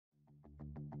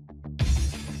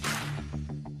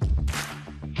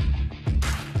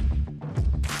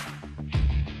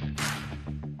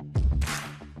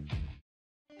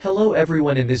Hello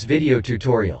everyone, in this video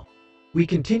tutorial, we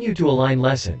continue to align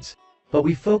lessons, but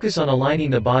we focus on aligning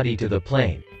the body to the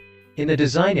plane. In the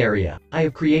design area, I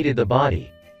have created the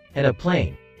body and a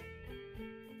plane.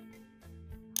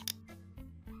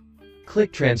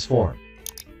 Click Transform.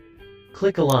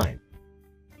 Click Align.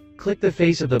 Click the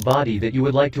face of the body that you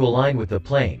would like to align with the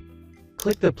plane.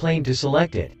 Click the plane to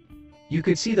select it. You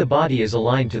could see the body is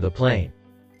aligned to the plane.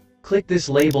 Click this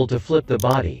label to flip the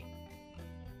body.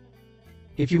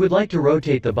 If you would like to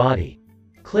rotate the body,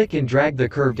 click and drag the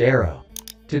curved arrow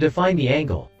to define the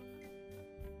angle.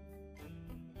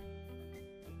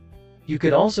 You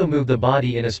could also move the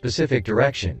body in a specific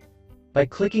direction by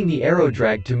clicking the arrow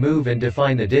drag to move and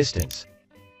define the distance.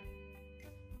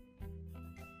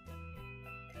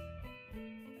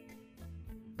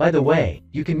 By the way,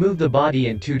 you can move the body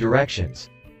in two directions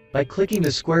by clicking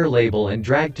the square label and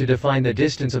drag to define the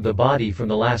distance of the body from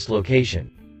the last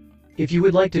location. If you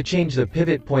would like to change the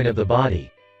pivot point of the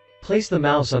body, place the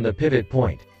mouse on the pivot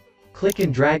point. Click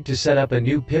and drag to set up a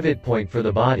new pivot point for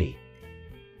the body.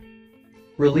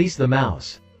 Release the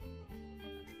mouse.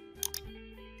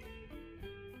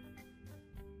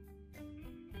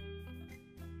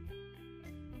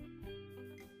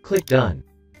 Click Done.